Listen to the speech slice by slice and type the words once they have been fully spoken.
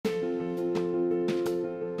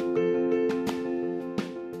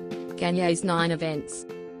Gagne's 9 events.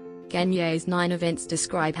 Gagne's 9 events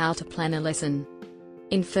describe how to plan a lesson.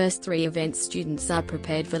 In first 3 events, students are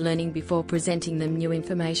prepared for learning before presenting them new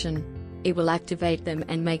information. It will activate them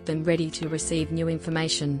and make them ready to receive new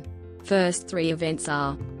information. First 3 events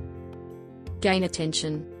are: gain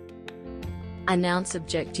attention, announce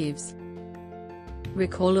objectives,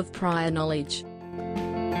 recall of prior knowledge.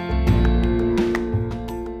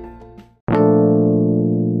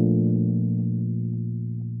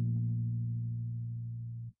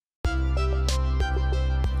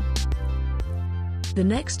 The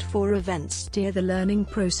next 4 events steer the learning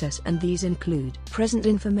process, and these include: present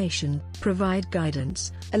information, provide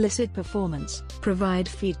guidance, elicit performance, provide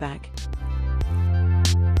feedback.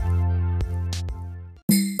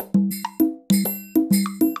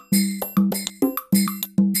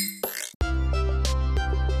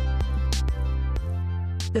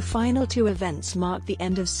 The final 2 events mark the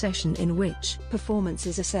end of session, in which performance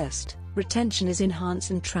is assessed, retention is enhanced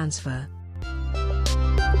and transfer.